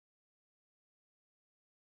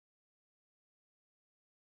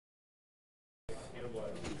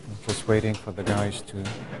Just waiting for the guys to.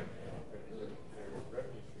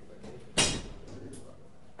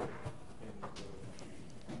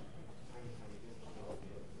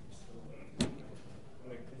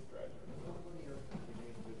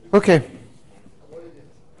 Okay.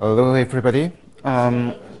 Hello, everybody.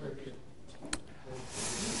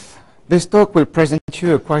 This talk will present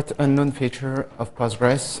you a quite unknown feature of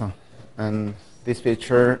Postgres, and this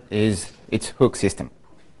feature is its hook system.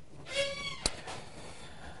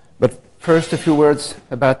 But first, a few words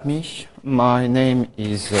about me. My name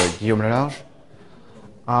is Guillaume Lelarge.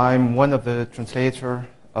 I'm one of the translators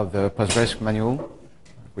of the Postgres manual.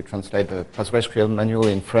 We translate the PostgreSQL manual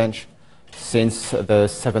in French since the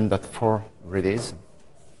 7.4 release.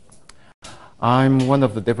 I'm one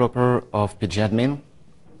of the developers of pgadmin,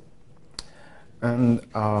 and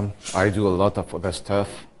I do a lot of other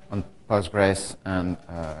stuff on Postgres and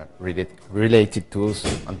related tools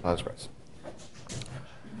on Postgres.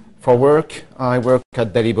 For work, I work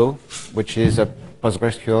at Dalibo, which is a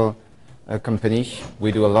PostgreSQL company.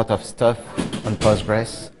 We do a lot of stuff on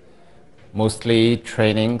Postgres, mostly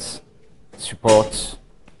trainings, support,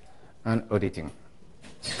 and auditing.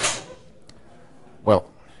 Well,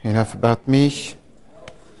 enough about me.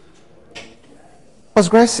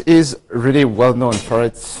 Postgres is really well known for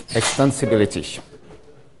its extensibility.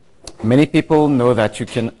 Many people know that you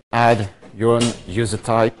can add your own user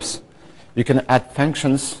types. You can add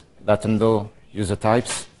functions that handle user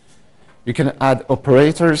types. You can add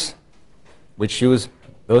operators which use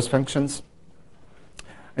those functions.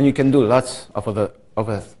 And you can do lots of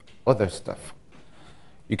other stuff.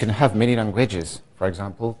 You can have many languages, for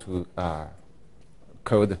example, to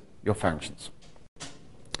code your functions.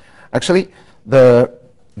 Actually, the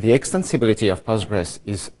extensibility of Postgres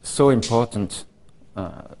is so important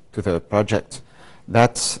to the project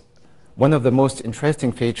that one of the most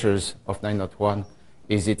interesting features of 9.1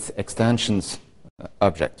 is its extensions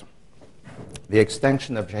object. The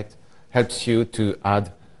extension object helps you to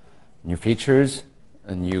add new features,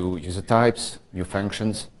 new user types, new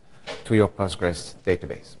functions to your Postgres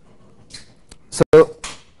database. So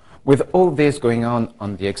with all this going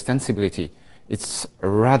on the extensibility, it's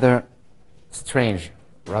rather strange,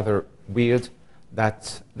 rather weird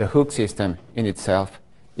that the hook system in itself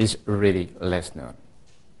is really less known.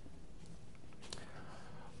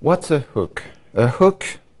 What's a hook? A hook,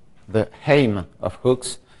 the aim of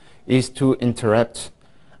hooks, is to interrupt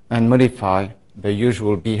and modify the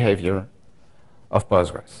usual behavior of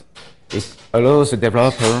Postgres. It allows the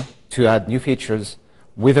developer to add new features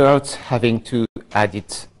without having to add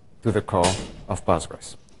it to the core of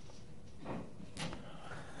Postgres.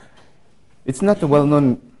 It's not a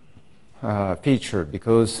well-known feature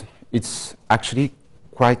because it's actually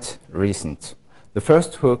quite recent. The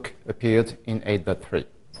first hook appeared in 8.3.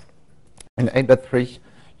 In 8.3,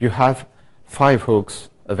 you have 5 hooks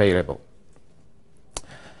available.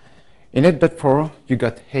 In 8.4, you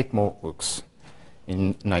got 8 more hooks.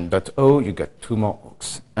 In 9.0, you got 2 more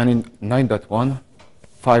hooks. And in 9.1,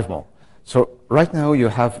 5 more. So right now, you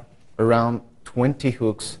have around 20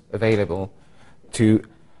 hooks available to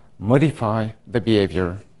modify the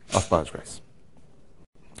behavior of Postgres.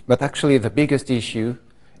 But actually, the biggest issue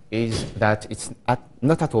is that it's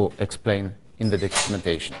not at all explained in the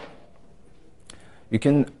documentation. You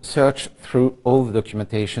can search through all the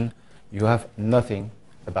documentation. You have nothing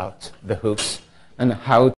about the hooks and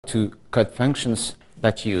how to code functions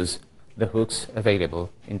that use the hooks available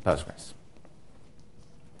in Postgres.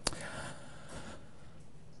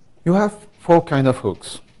 You have 4 kinds of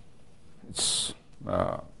hooks. It's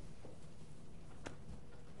 4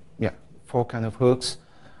 kinds of hooks.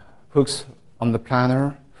 Hooks on the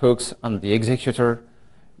planner, hooks on the executor,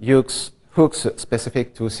 hooks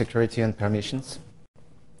specific to security and permissions,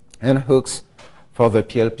 and hooks for the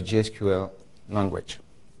PGSQL language.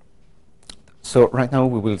 So right now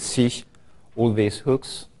we will see all these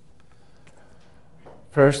hooks.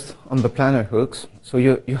 First, on the planner hooks, so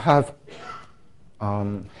you have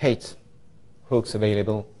 8 hooks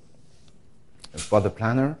available for the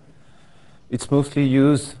planner. It's mostly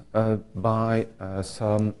used by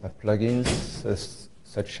some plugins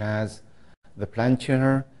such as the Plan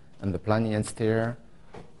Tuner and the Plan Insteer,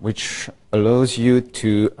 which allows you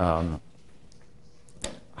to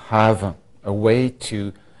have a way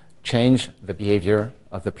to change the behavior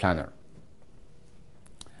of the planner.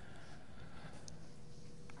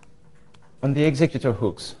 On the executor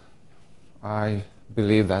hooks, I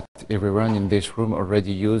believe that everyone in this room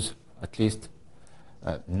already use at least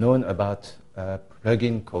known about a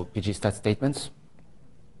plugin called pgstatstatements.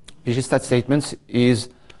 pgstatstatements is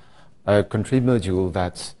a contrib module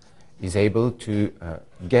that is able to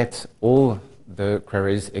get all the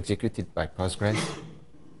queries executed by Postgres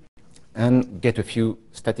and get a few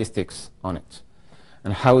statistics on it.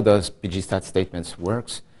 And how does pgstatstatements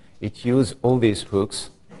works? It uses all these hooks.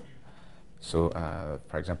 So,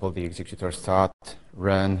 for example, the executor start,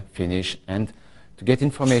 run, finish, end, to get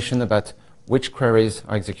information about which queries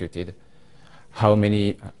are executed, how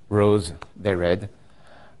many rows they read,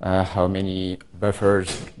 how many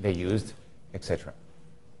buffers they used, etc.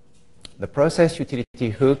 The process utility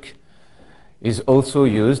hook is also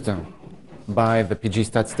used by the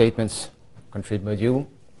pgstatstatements contrib module.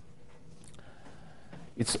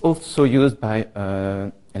 It's also used by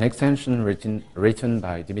an extension written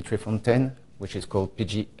by Dimitri Fontaine, which is called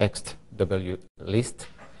pgextwlist,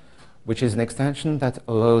 which is an extension that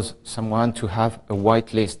allows someone to have a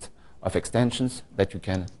whitelist of extensions that you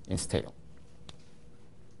can install.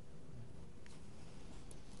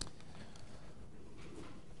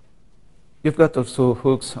 You've got also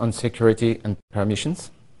hooks on security and permissions.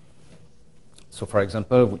 So for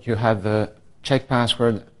example, you have the check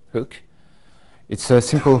password hook. It's a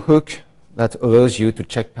simple hook that allows you to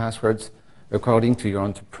check passwords according to your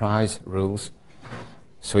enterprise rules.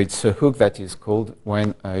 So it's a hook that is called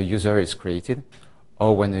when a user is created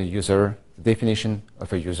or when a user definition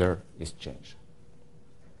of a user is changed.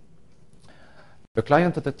 The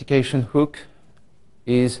client authentication hook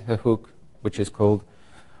is a hook which is called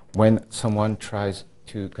when someone tries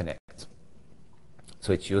to connect.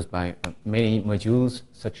 So it's used by many modules,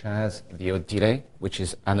 such as the delay, which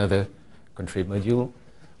is another contrib module,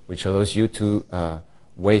 which allows you to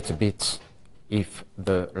wait a bit if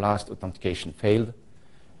the last authentication failed.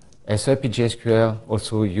 PGSQL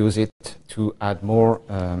also use it to add more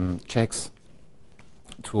checks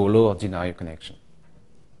to allow or deny a connection.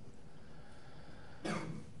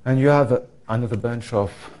 And you have another bunch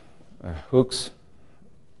of hooks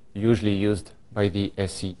usually used by the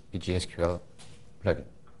SC PGSQL plugin.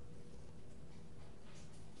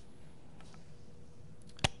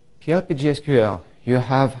 PL-PGSQL, you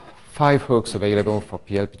have 5 hooks available for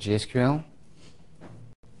PL-PGSQL.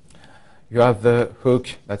 You have the hook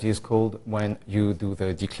that is called when you do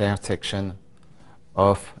the declare section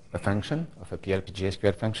of a function, of a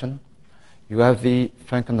PL-PGSQL function. You have the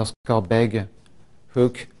func_beg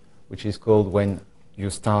hook, which is called when you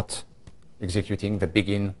start executing the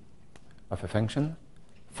begin of a function,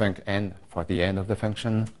 func_end for the end of the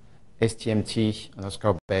function,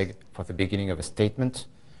 stmt_beg for the beginning of a statement,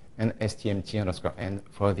 and stmt_end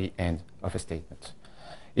for the end of a statement.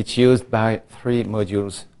 It's used by 3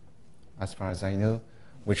 modules, as far as I know,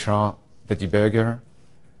 which are the debugger,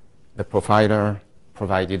 the profiler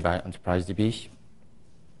provided by EnterpriseDB,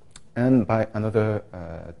 and by another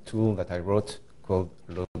tool that I wrote called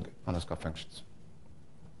log_functions.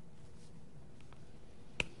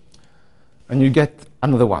 And you get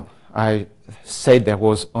another one. I said there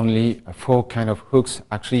was only 4 kind of hooks.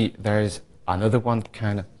 Actually, there is another one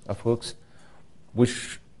kind of hooks,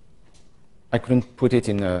 which I couldn't put it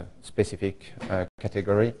in a specific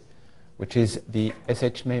category, which is the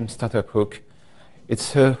shmem startup hook.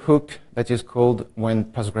 It's a hook that is called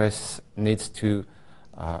when Postgres needs to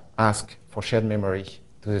ask for shared memory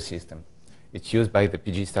to the system. It's used by the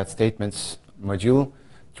pgstatstatements module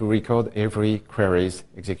to record every queries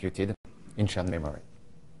executed in shared memory.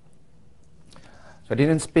 So I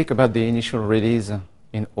didn't speak about the initial release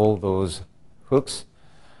in all those hooks,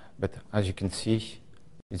 but as you can see,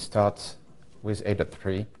 it starts with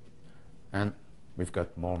 8.3, and we've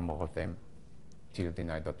got more and more of them till the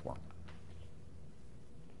 9.1.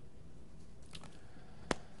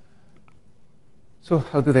 So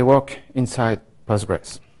how do they work inside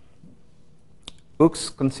Postgres? Hooks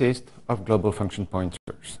consist of global function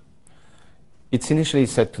pointers. It's initially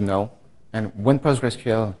set to null, and when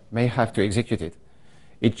PostgreSQL may have to execute it,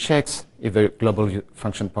 it checks if the global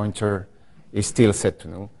function pointer is still set to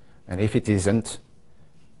null, and if it isn't,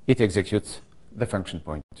 it executes the function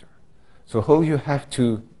pointer. So all you have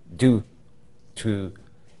to do to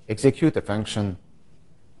execute a function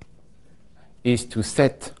is to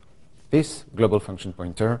set this global function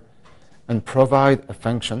pointer and provide a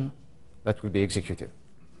function that will be executed.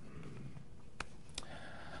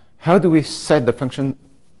 How do we set the function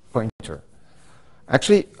pointer?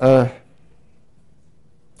 Actually, a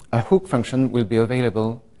hook function will be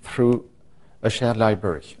available through a shared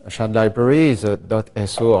library. A shared library is a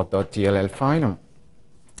 .so or .dll file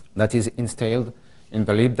that is installed in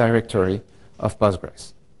the lib directory of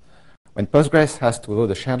Postgres. When Postgres has to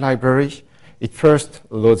load a shared library, it first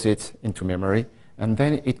loads it into memory, and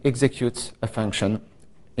then it executes a function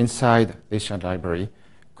inside this shared library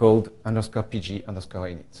called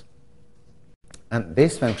 _pg_init. And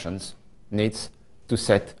these functions needs to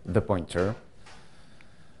set the pointer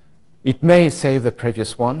It may save the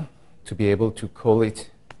previous one to be able to call it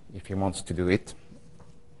if he wants to do it.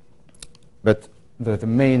 But the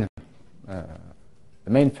main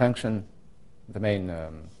function, the main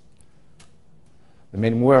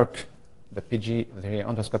work the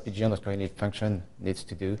underscore PG underscore init function needs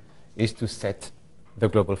to do is to set the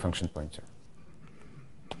global function pointer.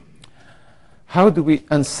 How do we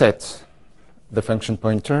unset the function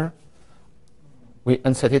pointer? We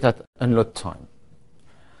unset it at unload time.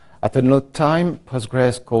 At unload time,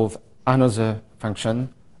 Postgres calls another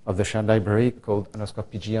function of the shared library called underscore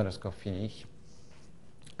PG underscore fini.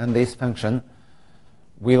 And this function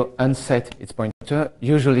will unset its pointer.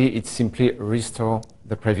 Usually, it simply restores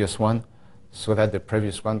the previous one so that the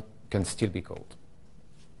previous one can still be called.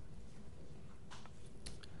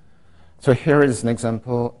 So here is an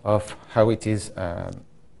example of how it is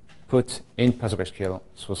put in PostgreSQL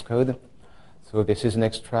source code. So this is an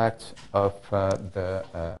extract of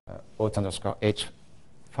the auth underscore h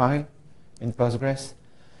file in Postgres.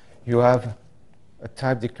 You have a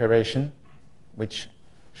type declaration which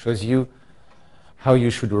shows you how you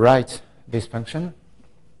should write this function.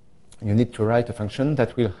 You need to write a function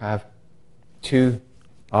that will have two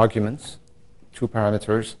arguments, two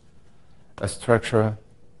parameters, a structure,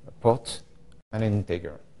 a port, and an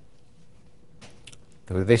integer.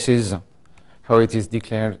 So this is how it is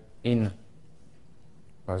declared in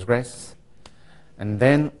Postgres. And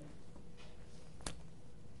then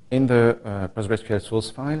in the PostgreSQL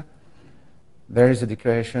source file, there is a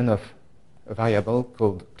declaration of a variable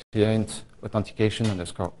called client authentication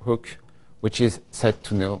underscore hook, which is set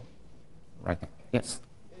to null right now. Yes?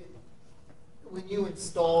 When you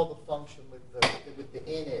install the function with the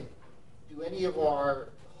init, do any of our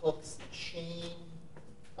hooks chain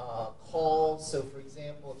calls? So, for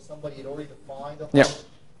example, if somebody had already defined a hook,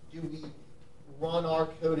 do we run our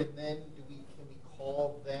code and then can we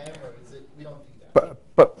call them, or is it we don't do that?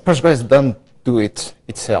 But Postgres doesn't do it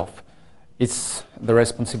itself. It's the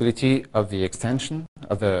responsibility of the extension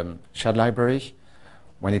of the shared library.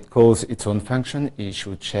 When it calls its own function, it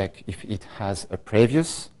should check if it has a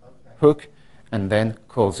previous hook and then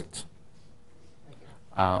calls it.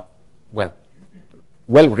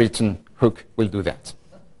 Well-written hook will do that.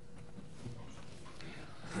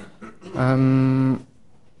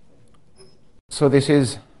 So this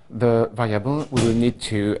is the variable we will need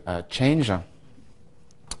to change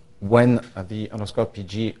when the underscore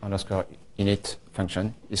PG underscore init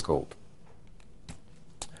function is called.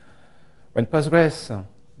 When Postgres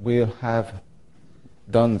will have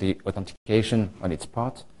done the authentication on its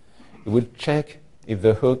part, it will check if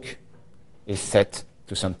the hook is set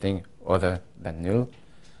to something other than null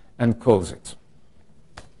and calls it.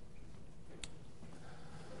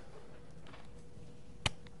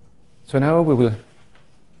 So now we will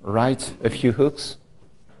write a few hooks.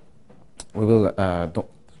 We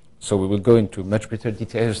will go into much greater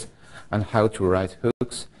details on how to write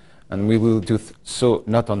hooks, and we will do so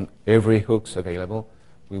not on every hooks available.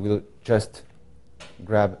 We will just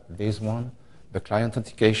grab this one, the client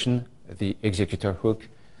authentication, the executor hook,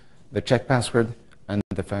 the check password, and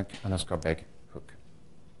the func underscore beg hook.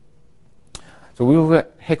 So we will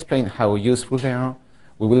explain how useful they are.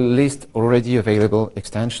 We will list already available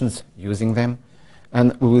extensions using them,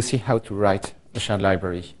 and we will see how to write a shared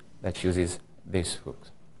library that uses these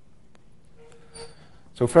hooks.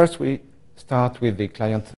 So first we start with the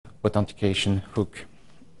client authentication hook.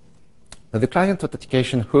 Now, the client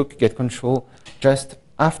authentication hook gets control just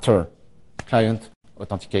after client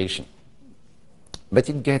authentication, but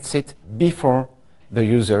it gets it before the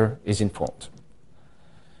user is informed,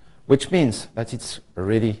 which means that it's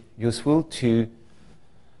really useful to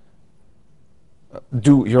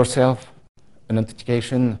do yourself an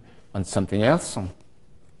authentication on something else,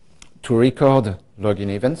 to record login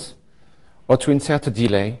events, or to insert a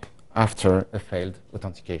delay after a failed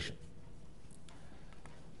authentication.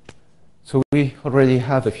 So we already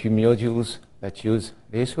have a few modules that use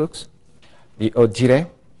these hooks. The ODelay.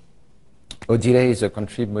 ODelay is a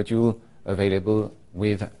contrib module available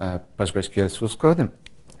with PostgreSQL source code.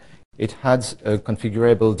 It has a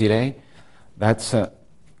configurable delay that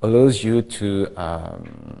allows you to,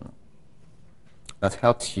 that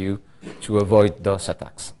helps you to avoid DOS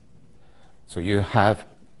attacks. So you have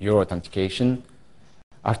your authentication.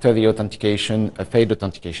 After the authentication, a failed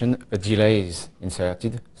authentication, a delay is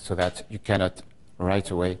inserted so that you cannot right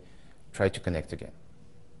away try to connect again.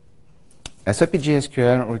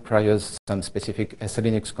 PGSQL requires some specific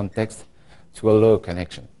SLinux context to allow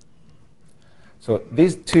connection. So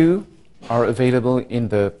these two are available in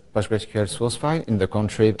the PostgreSQL source file in the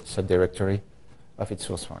contrib subdirectory of its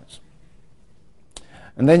source files.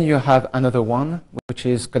 And then you have another one, which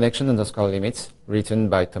is connection underscore limits, written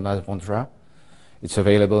by Thomas Vondra. It's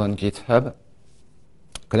available on GitHub.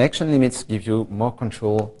 Connection limits give you more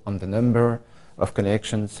control on the number of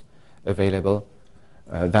connections available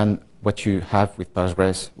than what you have with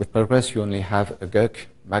Postgres. With Postgres, you only have a GUC,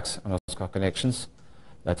 max underscore connections,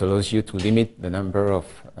 that allows you to limit the number of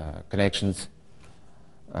connections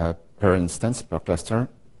per instance, per cluster.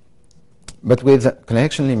 But with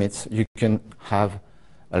connection limits, you can have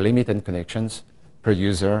a limit in connections per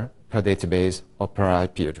user, per database, or per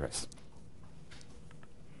IP address.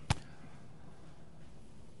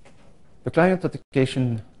 The client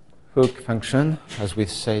authentication hook function, as we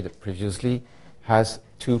said previously, has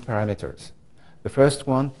two parameters. The first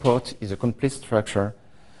one, port, is a complete structure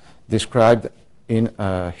described in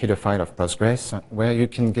a header file of Postgres, where you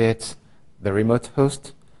can get the remote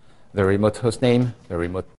host name, the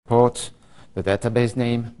remote port, the database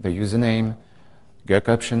name, the username, GUC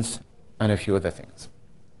options, and a few other things.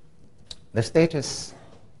 The status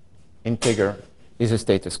integer is a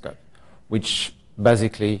status code, which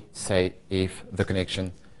basically say if the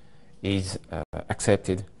connection is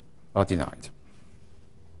accepted or denied.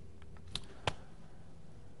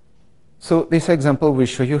 So this example will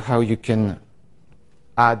show you how you can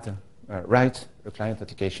write a client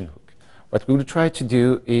authentication hook. What we will try to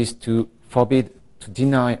do is to forbid, to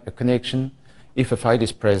deny a connection if a file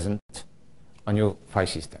is present on your file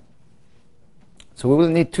system. So we will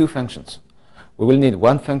need two functions. We will need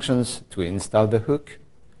one function to install the hook.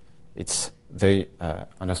 It's the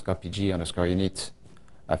 _pg_unit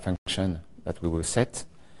function that we will set.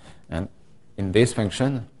 And in this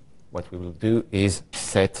function, what we will do is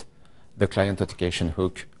set the client authentication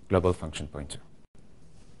hook global function pointer.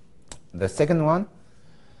 The second one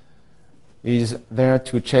is there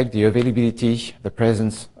to check the availability, the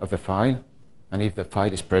presence of the file, and if the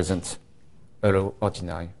file is present, allow or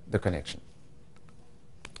deny the connection.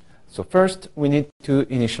 So first, we need to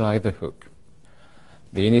initialize the hook.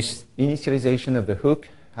 The initialization of the hook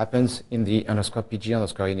happens in the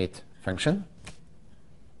 _pg_init function.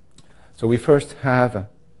 So we first have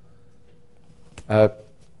the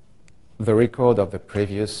record of the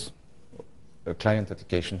previous client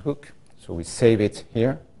authentication hook. So we save it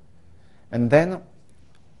here. And then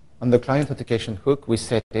on the client authentication hook, we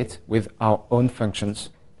set it with our own functions,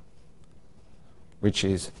 which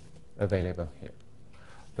is available here.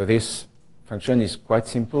 So this function is quite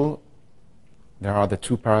simple. There are the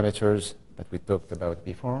two parameters that we talked about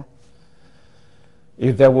before.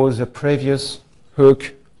 If there was a previous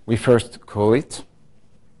hook, we first call it.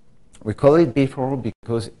 We call it before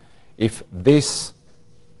because if this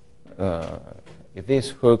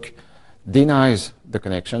hook denies the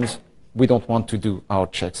connections, we don't want to do our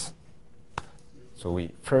checks. So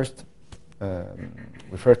we first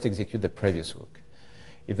execute the previous hook.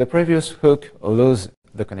 If the previous hook allows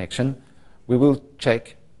the connection, we will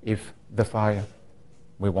check if the file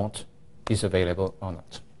we want is available or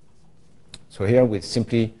not. So here we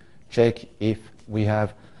simply check if we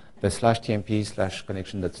have the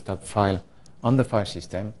 /tmp/connection.stop file on the file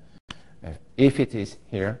system. If it is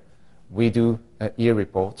here, we do an EA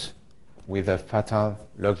report with a fatal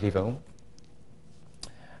log level,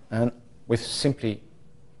 and we simply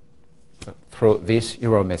throw this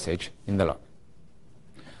error message in the log.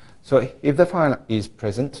 So if the file is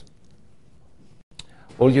present,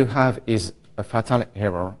 all you have is a fatal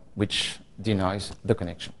error which denies the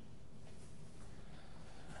connection.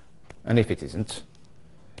 And if it isn't,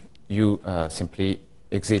 you simply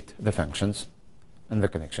exit the functions and the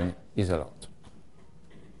connection is allowed.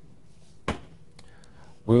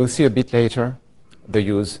 We will see a bit later the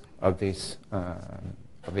use of this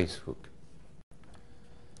hook.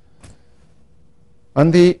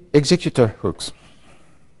 On the executor hooks,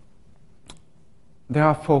 there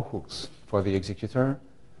are 4 hooks for the executor: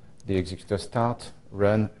 the executor start,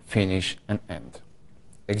 run, finish, and end.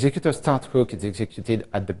 Executor start hook is executed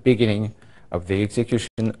at the beginning of the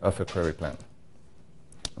execution of a query plan.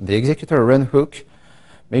 The executor run hook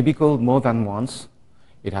may be called more than once.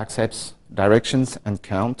 It accepts directions and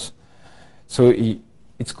count. So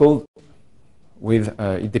it's called with,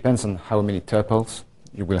 it depends on how many tuples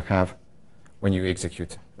you will have when you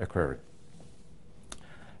execute a query.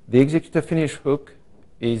 The executor finish hook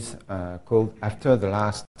is called after the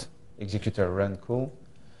last executor run call,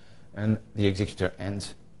 and the executor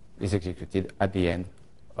end is executed at the end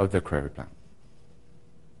of the query plan.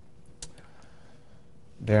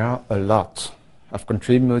 There are a lot of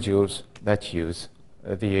contrib modules that use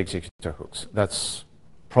the executor hooks. That's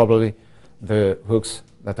probably the hooks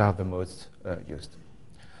that are the most used.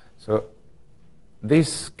 So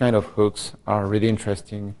these kind of hooks are really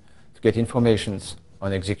interesting to get information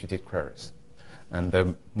on executed queries. And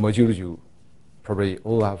the module you probably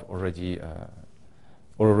all have already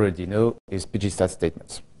know is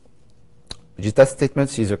pgstatstatements.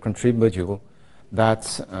 Pgstatstatements is a contrib module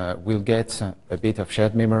that will get a bit of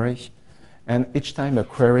shared memory. And each time a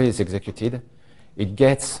query is executed, it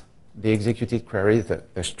gets the executed query,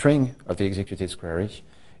 the string of the executed query.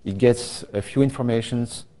 It gets a few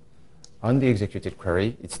informations on the executed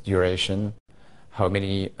query, its duration, how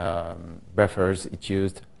many buffers it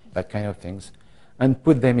used, that kind of things, and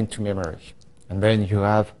put them into memory. And then you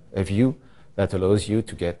have a view that allows you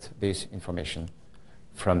to get this information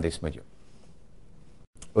from this module.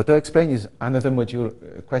 Auto-explain is another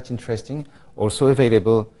module quite interesting, also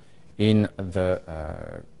available in the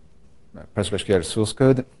PostgreSQL source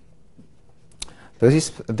code. So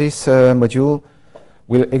this module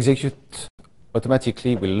will execute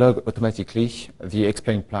automatically, will log automatically the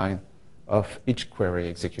explain plan of each query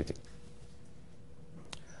executed.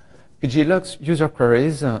 pglogs user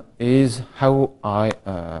queries is how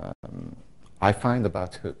I find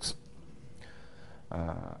about hooks.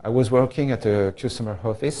 I was working at a customer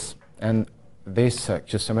office, and this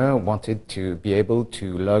customer wanted to be able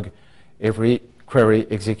to log every query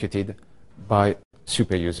executed by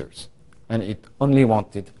super users. And it only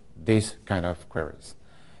wanted these kind of queries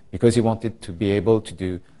because he wanted to be able to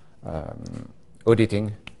do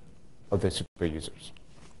auditing of the super users.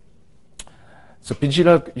 So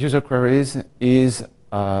pglog user queries is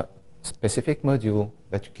a specific module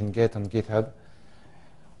that you can get on GitHub,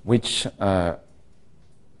 which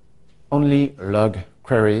only log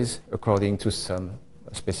queries according to some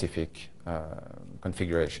specific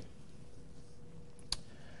configuration.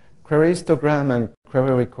 Query histogram and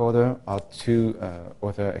query recorder are two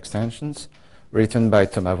other extensions written by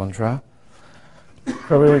Thomas Vondra.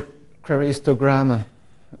 Query histogram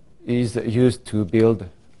is used to build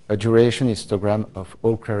a duration histogram of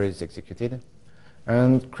all queries executed.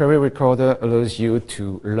 And query recorder allows you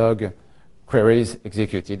to log queries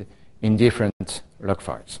executed in different log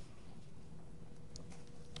files.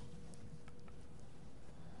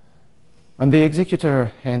 On the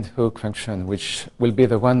executor hand hook function, which will be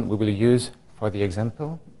the one we will use for the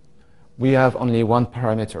example, we have only one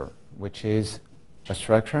parameter, which is a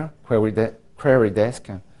structure, query desk,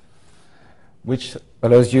 which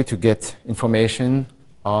allows you to get information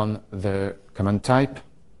on the command type.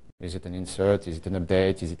 Is it an insert? Is it an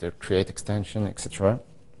update? Is it a create extension, etc.?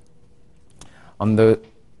 On the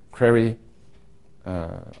query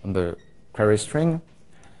string,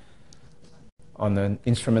 on an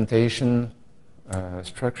instrumentation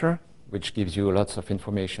structure, which gives you lots of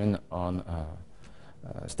information on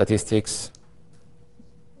statistics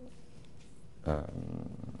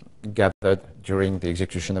gathered during the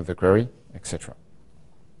execution of the query, etc.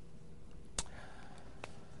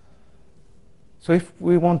 So if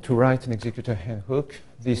we want to write an executor hand hook,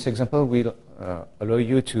 this example will allow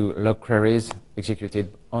you to log queries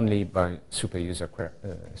executed only by super users.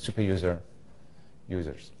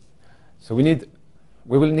 So we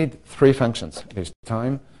will need three functions this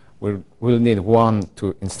time. We'll need one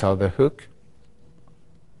to install the hook,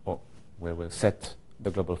 or we will set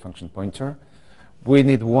the global function pointer. We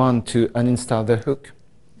need one to uninstall the hook,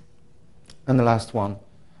 and the last one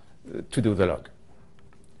to do the log.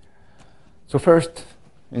 So first,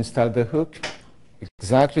 install the hook.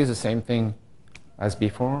 Exactly the same thing as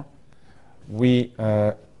before. We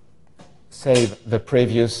save the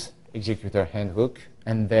previous executor hand hook,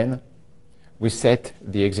 and then we set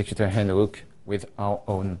the executor hand hook with our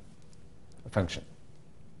own function.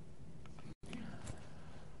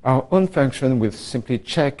 Our own function will simply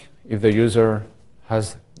check if the user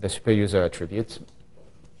has the super user attribute,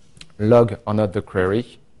 log or not the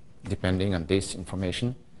query, depending on this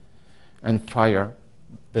information, and fire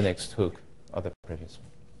the next hook of the previous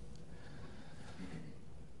one.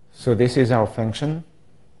 So this is our function.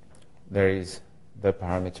 There is the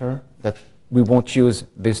parameter that we won't use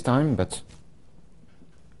this time, but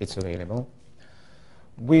it's available.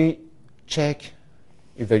 We check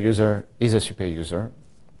if the user is a super user.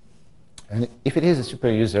 And if it is a super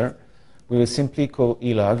user, we will simply call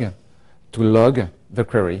elog to log the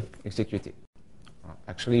query executed.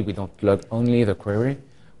 Actually, we don't log only the query.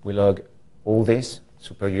 We log all this,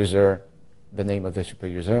 super user, the name of the super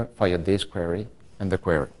user, fire this query, and the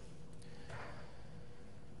query.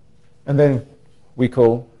 And then we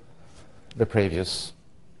call the previous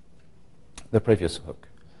hook.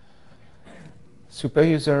 Super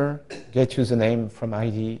user, get username from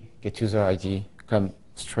ID, get user ID come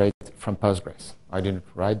straight from Postgres. I didn't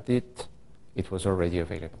write it. It was already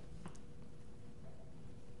available.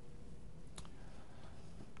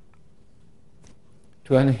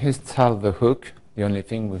 To uninstall the hook, The only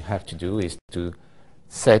thing we have to do is to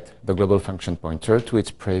set the global function pointer to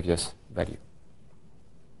its previous value.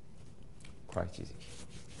 Quite easy.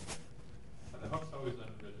 Are the hooks always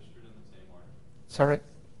unregistered in the same order? Sorry?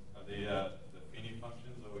 Are the Fini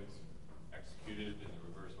functions always executed in the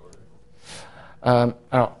reverse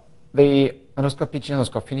order? The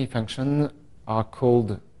 _pg_Fini function are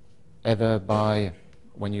called either by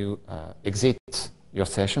when you exit your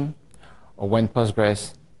session or when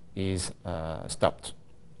Postgres is stopped.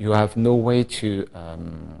 You have no way to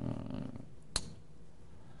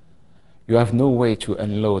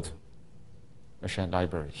unload a shared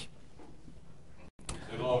library. So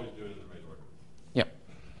it'll always do it in the right order. Yeah.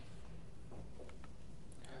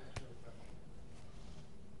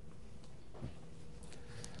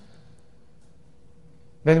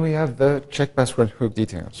 Then we have the check password hook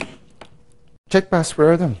details. Check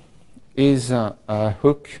password is a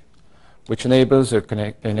hook which enables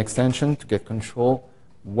an extension to get control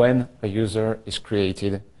when a user is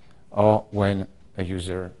created or when a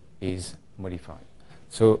user is modified.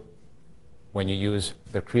 So when you use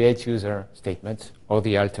the create user statement or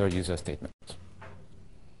the alter user statement.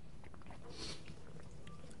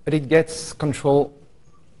 But it gets control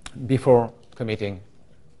before committing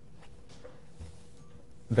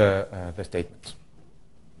the statement.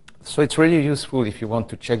 So it's really useful if you want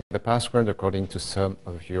to check the password according to some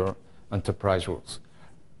of your enterprise rules.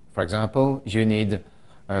 For example, you need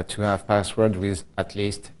to have password with at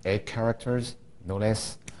least 8 characters, no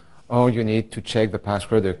less, or you need to check the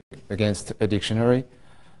password against a dictionary.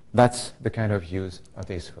 That's the kind of use of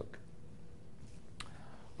this hook.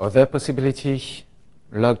 Other possibility,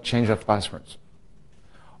 log change of passwords,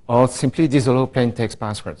 or simply disallow plain text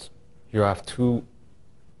passwords. You have two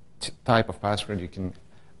type of password you can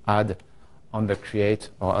add on the create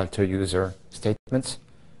or alter user statements,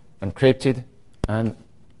 encrypted and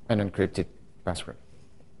unencrypted password.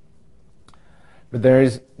 But there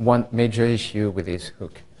is one major issue with this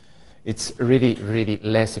hook. It's really, really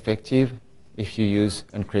less effective if you use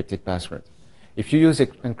encrypted password. If you use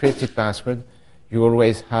encrypted password, you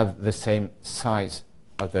always have the same size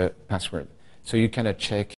of the password. So you cannot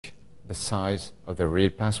check the size of the real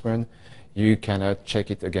password. You cannot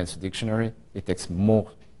check it against a dictionary. It takes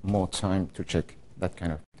more time to check that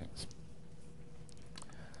kind of things.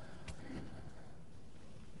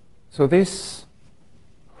 So this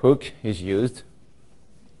hook is used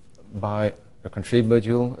by a contrib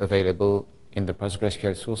module available in the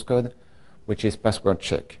PostgreSQL source code, which is password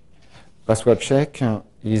check. Password check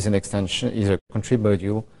is an extension, is a contrib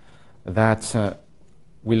module that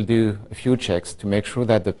will do a few checks to make sure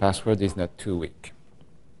that the password is not too weak.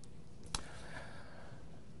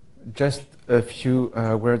 Just a few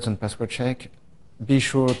words on password check. Be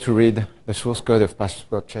sure to read the source code of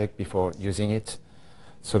password check before using it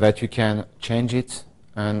so that you can change it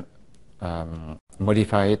and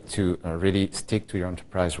modify it to really stick to your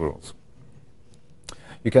enterprise rules.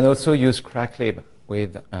 You can also use cracklib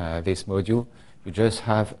with this module. You just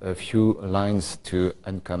have a few lines to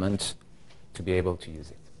uncomment to be able to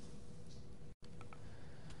use it.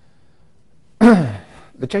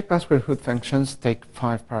 The check password hook functions take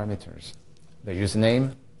 5 parameters: the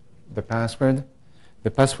username, the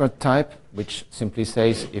password type, which simply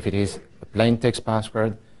says if it is a plain text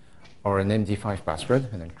password or an MD5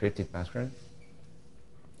 password, an encrypted password,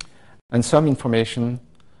 and some information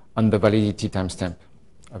on the validity timestamp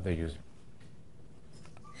of the user.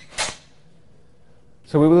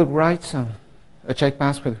 So we will write a check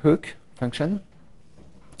password hook function,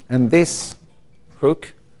 and this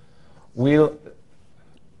hook will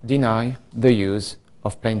deny the use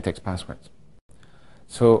of plain text passwords.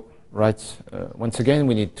 So once again,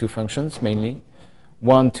 we need 2 functions mainly,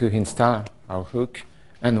 one to install our hook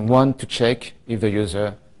and one to check if the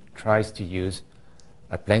user tries to use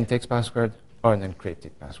a plain text password or an encrypted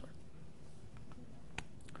password.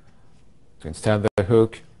 To install the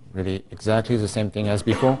hook, really exactly the same thing as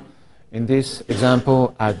before. In this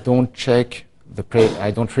example, I don't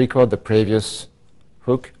record the previous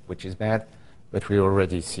hook, which is bad, but we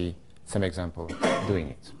already see some example doing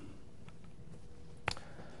it.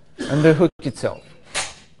 And the hook itself.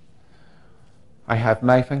 I have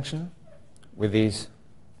my function with these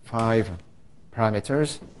 5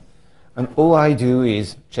 parameters, and all I do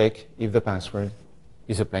is check if the password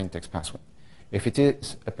is a plain text password. If it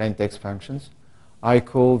is a plain text function, I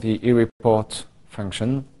call the ereport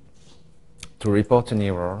function to report an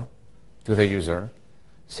error to the user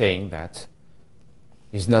saying that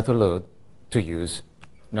he's not allowed to use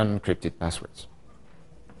non-encrypted passwords.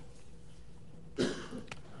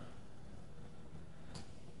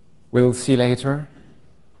 We'll see later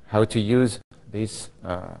how to use this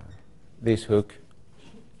hook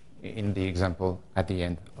in the example at the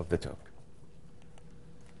end of the talk.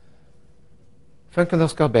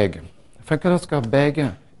 Func_beg.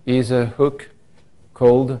 Func_beg is a hook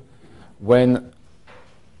called when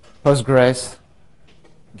Postgres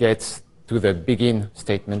gets to the begin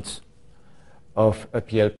statement of a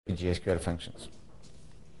PGSQL functions.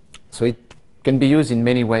 So it can be used in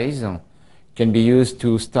many ways. It can be used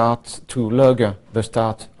to log the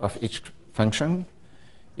start of each function.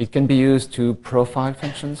 It can be used to profile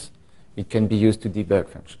functions. It can be used to debug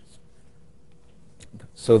functions.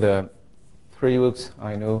 So the three hooks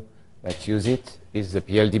I know that use it is the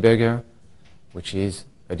PL debugger, which is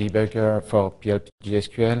a debugger for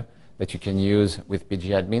PGSQL that you can use with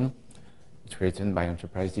pgadmin. It's written by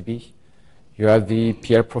Enterprise DB. You have the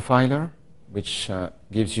PL profiler, which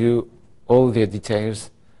gives you all the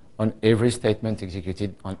details on every statement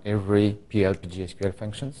executed on every PGSQL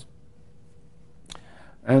functions.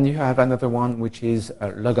 And you have another one, which is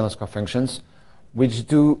log_functions, which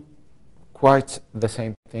do quite the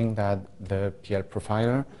same thing that the PL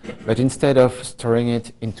profiler, but instead of storing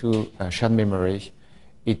it into shared memory,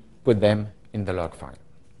 it put them in the log file.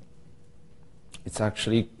 It's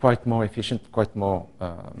actually quite more efficient, quite more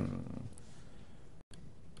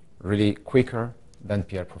really quicker than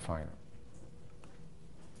PL profiler.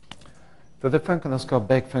 So the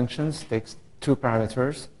func_beg functions takes two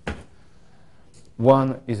parameters.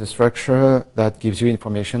 One is a structure that gives you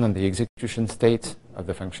information on the execution state of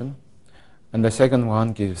the function. And the second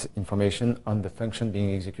one gives information on the function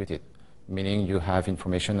being executed, meaning you have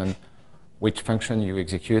information on which function you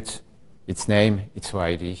execute, its name, its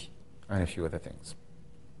OID, and a few other things.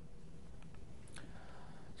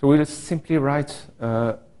 So we'll simply write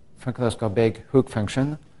a func_beg hook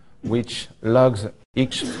function which logs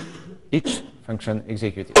each function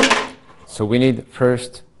executed. So we need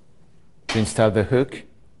first to install the hook.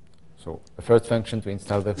 So the first function to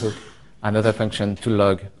install the hook, another function to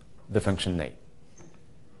log the function name.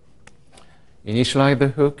 Initialize the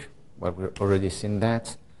hook. Well, we've already seen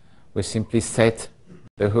that. We simply set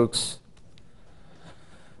the hooks,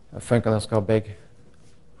 func_beg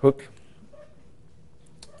hook,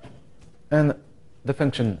 and the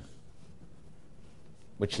function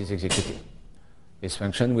which is executed. This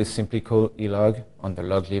function we simply call elog on the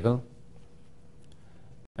log level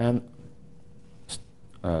and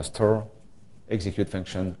store execute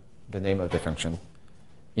function, the name of the function,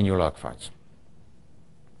 in your log files.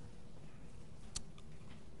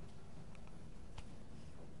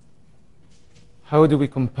 How do we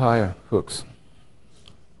compile hooks?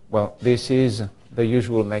 Well, this is the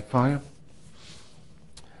usual makefile.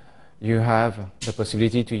 You have the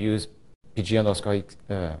possibility to use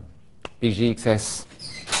pgxs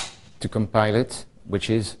to compile it, which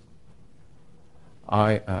is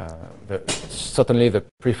certainly the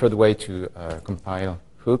preferred way to compile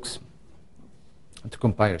hooks, to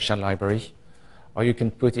compile a shell library, or you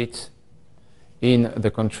can put it in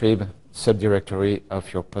the contrib subdirectory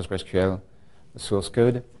of your PostgreSQL source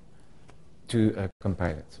code to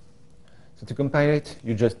compile it. So to compile it,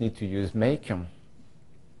 you just need to use make.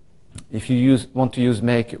 If you want to use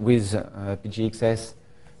make with pgxs,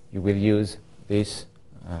 you will use this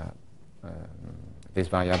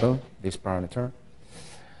variable, this parameter.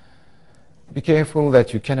 Be careful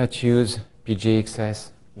that you cannot use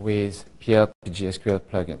pgxs with PGSQL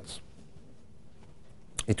plugins.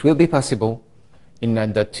 It will be possible in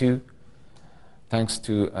 9.2 thanks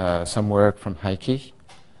to some work from Heike,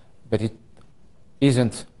 but it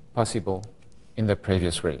isn't possible in the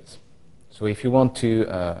previous release. So if you want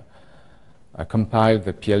to compile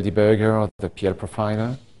the PL debugger or the PL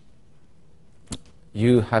profiler,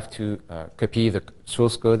 you have to copy the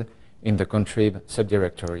source code in the contrib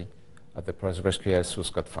subdirectory of the PostgreSQL source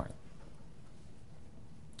code file.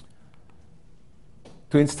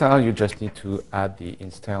 To install, you just need to add the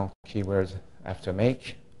install keyword after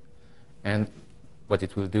make, and what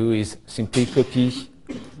it will do is simply copy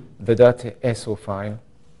the .so file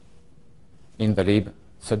in the lib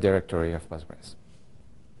subdirectory of Postgres.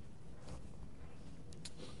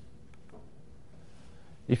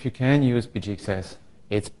 If you can use pgxs,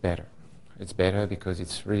 it's better. It's better because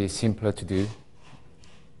it's really simpler to do,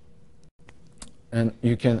 and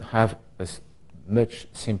you can have a much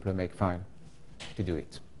simpler makefile to do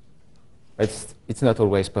it. It's not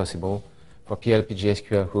always possible. For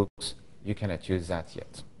PGSQL hooks, you cannot use that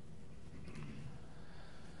yet.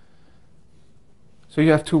 So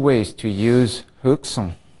you have two ways to use hooks.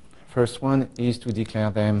 First one is to declare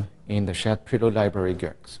them in the shared preload library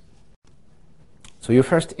GURCs. So you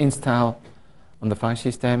first install on the file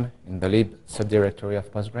system in the lib subdirectory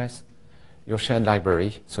of Postgres your shared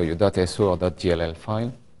library, so your .so or .dll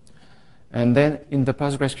file, And then in the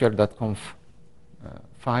PostgreSQL.conf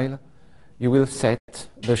file, you will set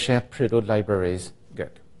the shared preload libraries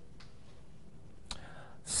GUG.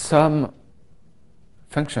 Some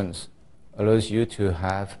functions allows you to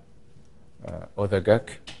have other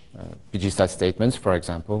GUG, pgstatstatements, for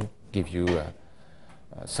example, give you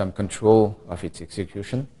some control of its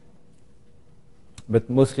execution. But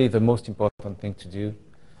mostly the most important thing to do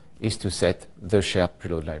is to set the shared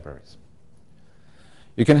preload libraries.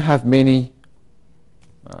 You can have many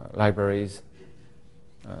libraries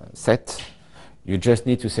set. You just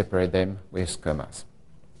need to separate them with commas.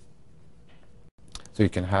 So you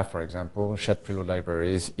can have, for example, shared preload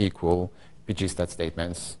libraries equal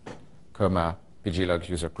pgstatstatements, comma, pglog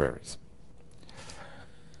user queries.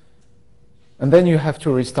 And then you have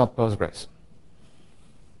to restart Postgres.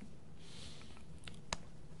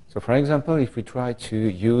 So for example, if we try to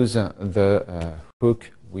use the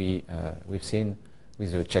hook we've seen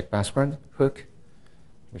with the check password hook,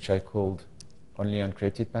 which I called only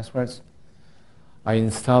encrypted passwords, I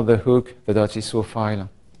install the hook, the .iso file,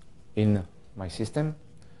 in my system.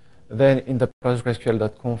 Then in the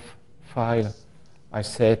PostgreSQL.conf file, I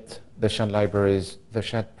set the shared libraries, the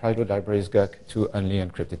shared preload libraries GUG to only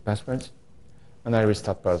encrypted passwords, and I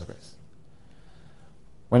restart Postgres.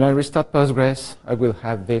 When I restart Postgres, I will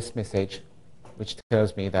have this message, which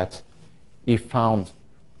tells me that he found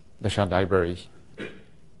the shared library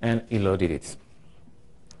and he loaded it.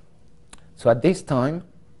 So at this time,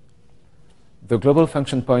 the global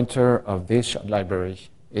function pointer of this shared library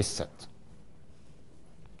is set.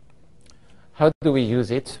 How do we use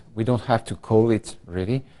it? We don't have to call it,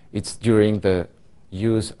 really. It's during the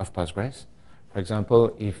use of Postgres. For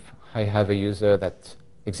example, if I have a user that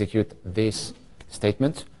executes this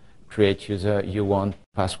statement, create user u1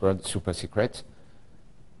 password super secret,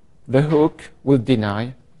 the hook will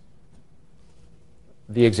deny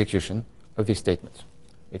the execution of this statement.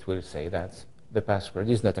 It will say that the password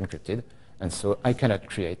is not encrypted, and so I cannot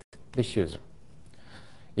create this user.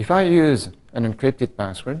 If I use an encrypted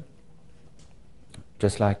password,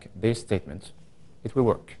 just like this statement, it will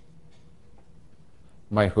work.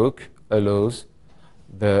 My hook allows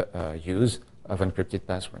the use of encrypted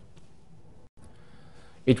password.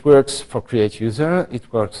 It works for create user.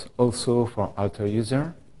 It works also for alter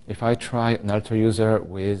user. If I try an alter user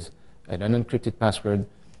with an unencrypted password,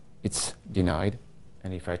 it's denied.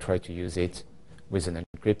 And if I try to use it with an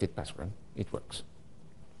encrypted password, it works.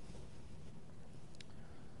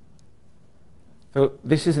 So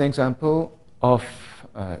this is an example of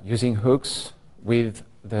using hooks with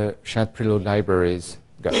the shared preload libraries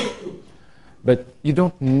GUG. But you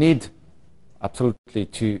don't need absolutely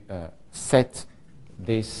to set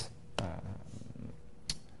this.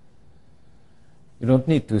 You don't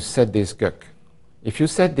need to set this GUG. If you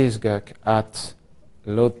set this GUG at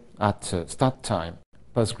start time,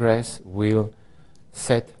 Postgres will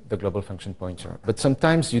set the global function pointer. But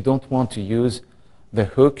sometimes you don't want to use the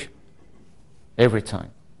hook every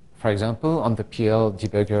time. For example, on the PL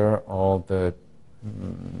debugger or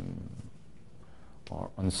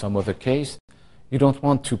on some other case, you don't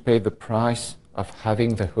want to pay the price of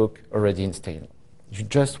having the hook already installed. You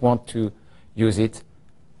just want to use it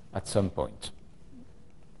at some point.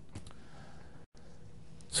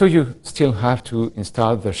 So you still have to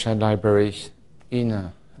install the shared library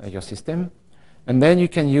in your system. And then you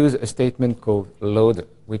can use a statement called load,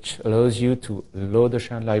 which allows you to load the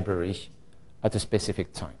shared library at a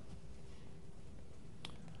specific time.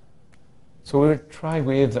 So we'll try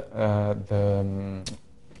with the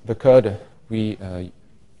code we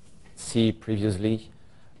see previously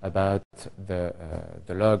about the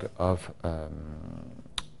log of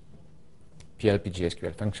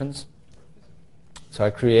PL/PGSQL functions. So I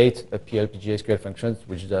create a PL/PGSQL function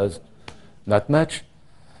which does not much.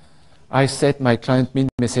 I set my client min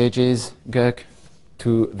messages GUG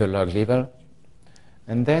to the log level,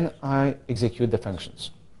 and then I execute the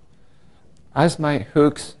functions. As my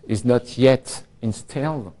hooks is not yet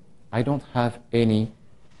installed, I don't have any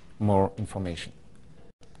more information.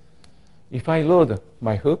 If I load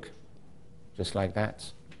my hook, just like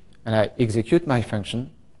that, and I execute my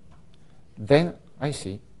function, then I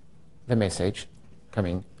see the message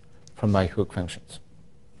coming from my hook functions.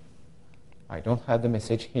 I don't have the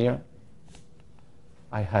message here.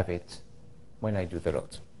 I have it when I do the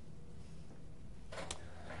load.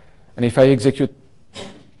 And if I execute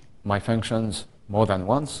my functions more than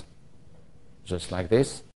once, just like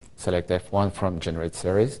this, select F1 from generate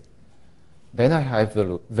series, then I have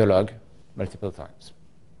the log multiple times.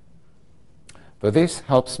 So this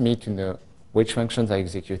helps me to know which functions I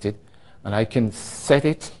executed, and I can set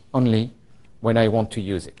it only when I want to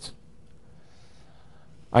use it.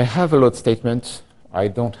 I have a load statement. I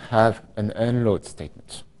don't have an unload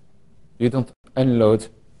statement. You don't unload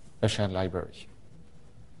a shared library.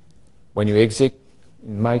 When you exit,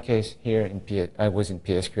 in my case here, I was in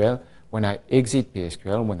PSQL. When I exit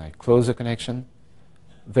PSQL, when I close the connection,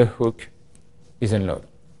 the hook is unloaded.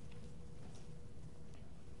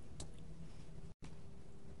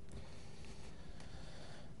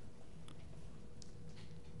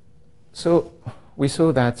 So we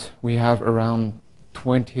saw that we have around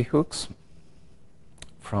 20 hooks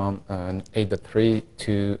from 8.3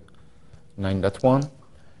 to 9.1.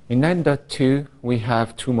 In 9.2, we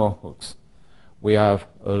have two more hooks. We have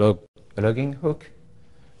a logging hook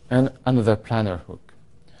and another planner hook.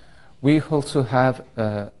 We also have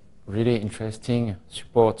a really interesting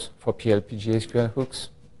support for PGSQL hooks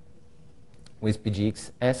with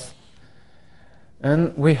pgxs.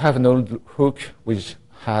 And we have an old hook which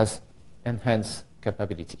has enhanced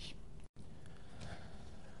capability.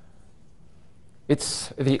 It's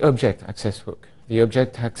the object access hook. The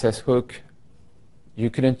object access hook, you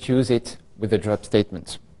couldn't use it with the drop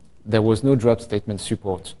statement. There was no drop statement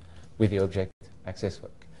support with the object access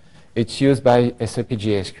hook. It's used by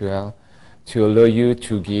PGSQL to allow you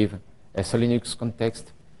to give a Linux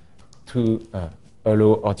context to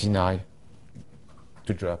allow or deny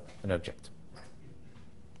to drop an object.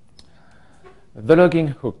 The logging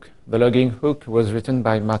hook. The logging hook was written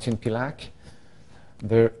by Martin Pilac.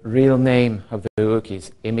 The real name of the hook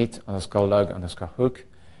is emit_log_hook.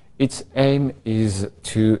 Its aim is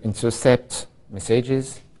to intercept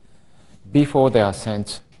messages before they are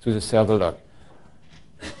sent to the server log,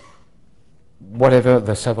 whatever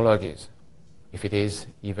the server log is. If it is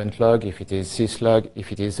event log, if it is syslog,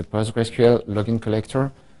 if it is a PostgreSQL login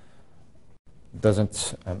collector,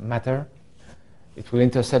 doesn't matter. It will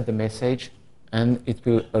intercept the message, and it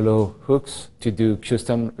will allow hooks to do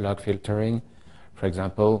custom log filtering. For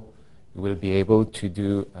example, you will be able to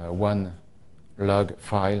do one log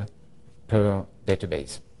file per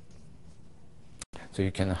database. So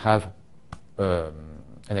you can have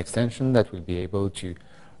an extension that will be able to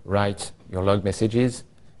write your log messages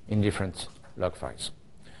in different log files.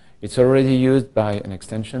 It's already used by an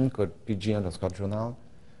extension called pg_journal,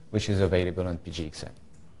 which is available on pgxl.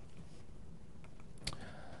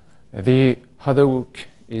 The other hook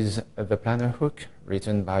is the planner hook,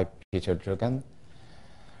 written by Peter Jogan.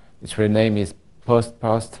 Its real name is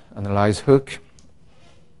post-analyze hook.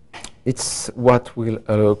 It's what will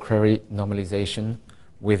allow query normalization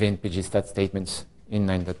within pgstatstatements in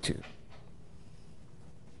 9.2.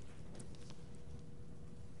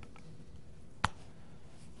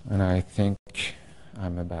 And I think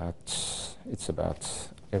it's about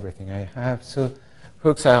everything I have. So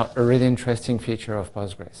hooks are a really interesting feature of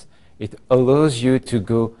Postgres. It allows you to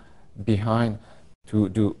go behind to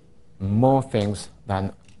do more things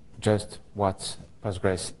than just what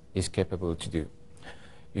Postgres is capable to do.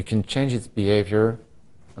 You can change its behavior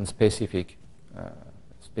in specific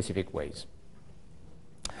ways.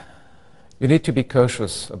 You need to be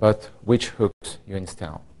cautious about which hooks you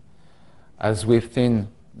install. As we've seen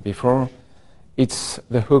before, it's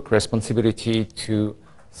the hook responsibility to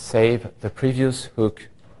save the previous hook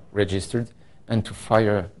registered and to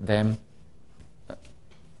fire them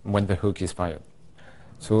when the hook is fired.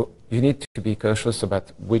 So you need to be cautious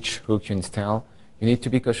about which hook you install. You need to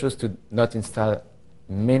be cautious to not install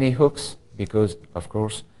many hooks because, of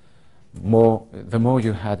course, the more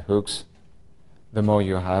you add hooks, the more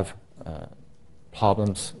you have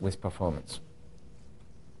problems with performance.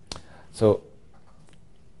 So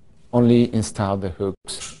only install the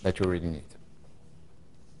hooks that you really need.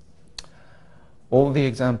 All the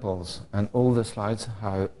examples and all the slides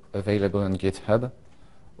are available on GitHub.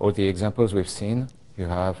 All the examples we've seen, you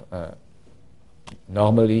have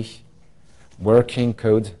normally working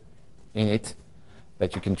code in it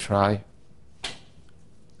that you can try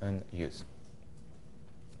and use.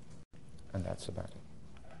 And that's about it.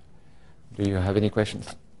 Do you have any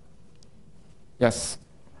questions? Yes?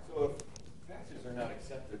 So if patches are not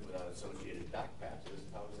accepted without associated doc patches,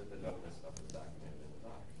 how is it that none of this stuff is documented in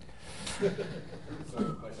the doc? So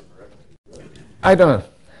a question for everybody. I don't know.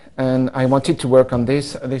 And I wanted to work on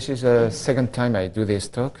this. This is the second time I do this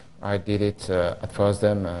talk. I did it at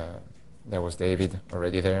FOSDEM. There was David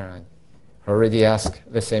already there. I already asked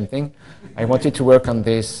the same thing. I wanted to work on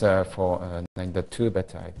this for 9.2,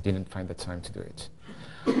 but I didn't find the time to do it.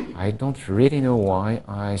 I don't really know why.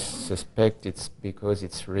 I suspect it's because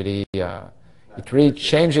it's really, it really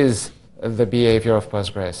changes the behavior of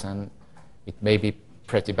Postgres, and it may be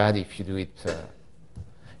pretty bad if you do it,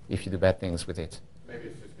 if you do bad things with it. Maybe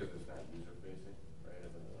it's just because it's not user-facing, right?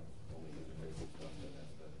 And only user-facing stuff, then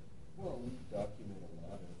that's the... Well, we document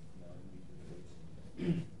a lot of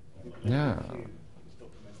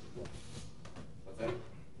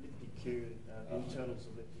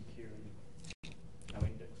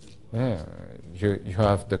you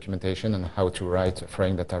have documentation on how to write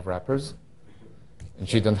foreign data wrappers.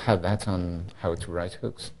 And you don't have that on how to write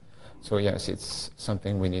hooks. So yes, it's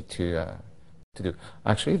something we need to do.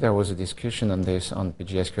 Actually, there was a discussion on this on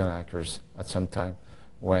PGSQL hackers at some time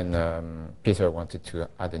when Peter wanted to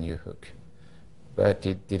add a new hook, but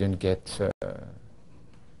it didn't get.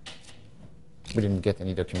 We didn't get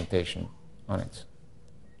any documentation on it.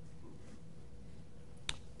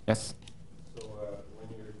 Yes. So when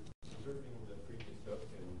you're observing the previous hook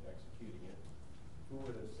and executing it, who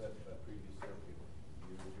would have set that previous hook?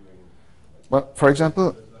 You were doing. Well, for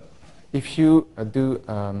example, if you do,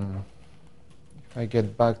 if I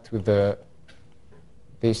get back to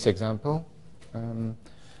this example,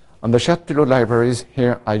 on the shared payload libraries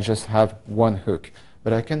here, I just have one hook,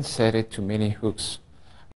 but I can set it to many hooks.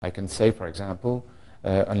 I can say, for example,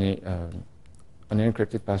 only an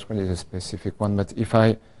encrypted password is a specific one, but if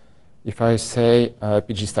I say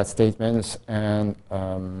pgstatstatements and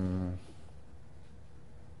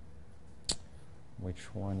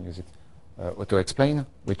which one use it? Auto-explain,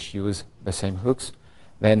 which use the same hooks,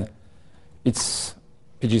 then it's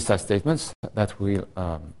pgstatstatements that will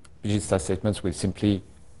pgstatstatements will simply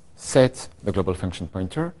set the global function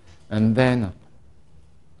pointer, and then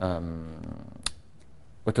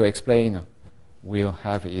auto-explain will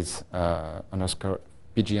have its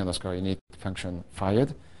pg_init function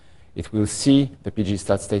fired. It will see the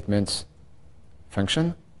pgstatstatements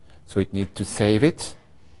function, so it needs to save it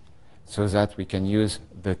so that we can use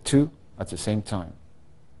the two at the same time.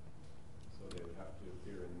 So they would have to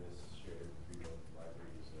appear in this shared preload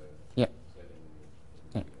libraries Yeah. setting.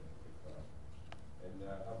 Yeah. And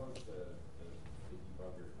how about the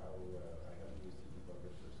debugger? How I haven't used the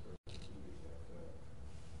debugger for storage procedures yet.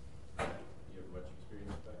 Do you have much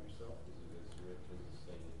experience with that yourself? Is it as rich as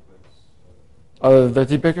say Eclipse? The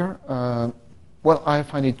debugger, well, I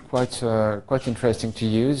find it quite interesting to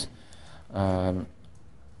use.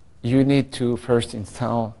 You need to first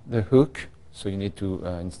install the hook, so you need to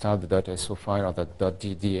install the .so file or the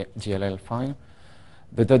 .dll file.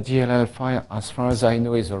 The .dll file, as far as I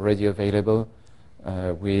know, is already available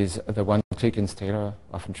with the one-click installer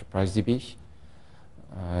of EnterpriseDB.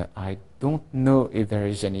 I don't know if there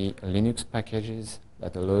is any Linux packages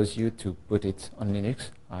that allows you to put it on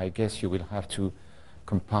Linux. I guess you will have to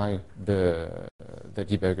compile the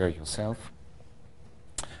debugger yourself.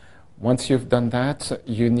 Once you've done that,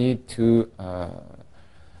 you need to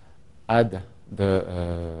add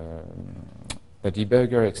the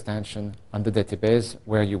debugger extension on the database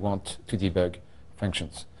where you want to debug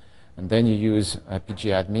functions. And then you use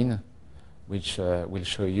pgadmin, which will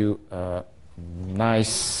show you a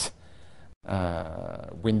nice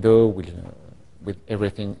window with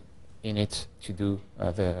everything in it to do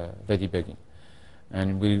the debugging.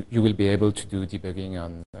 And you will be able to do debugging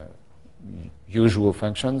on usual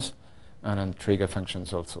functions and on trigger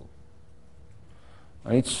functions also.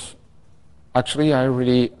 And it's actually I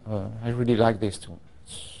really like this tool.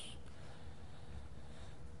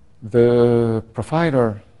 The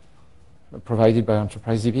profiler provided by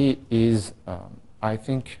EnterpriseDB is, I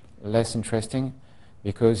think, less interesting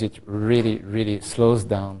because it really slows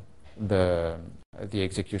down the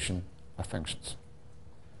execution of functions.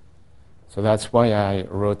 So that's why I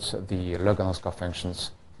wrote the log__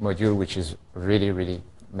 functions module, which is really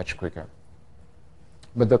much quicker.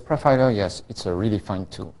 But the profiler, yes, it's a really fine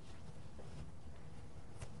tool.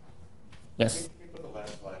 Yes? Can you put the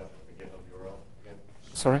last slide up with the GitHub URL again?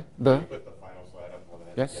 Sorry? Can you put the final slide up on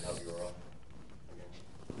that Yes. GitHub URL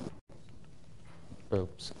again?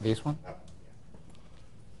 Oops, this one? Yeah.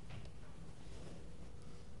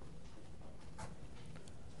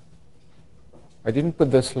 I didn't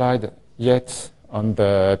put the slide yet on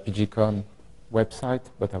the PGCon website,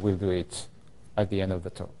 but I will do it at the end of the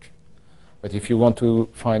talk. But if you want to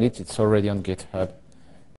find it, it's already on GitHub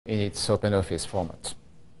in its OpenOffice format.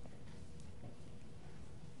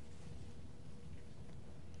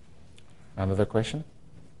 Another question?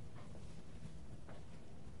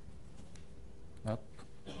 Nope.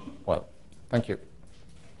 Well, thank you.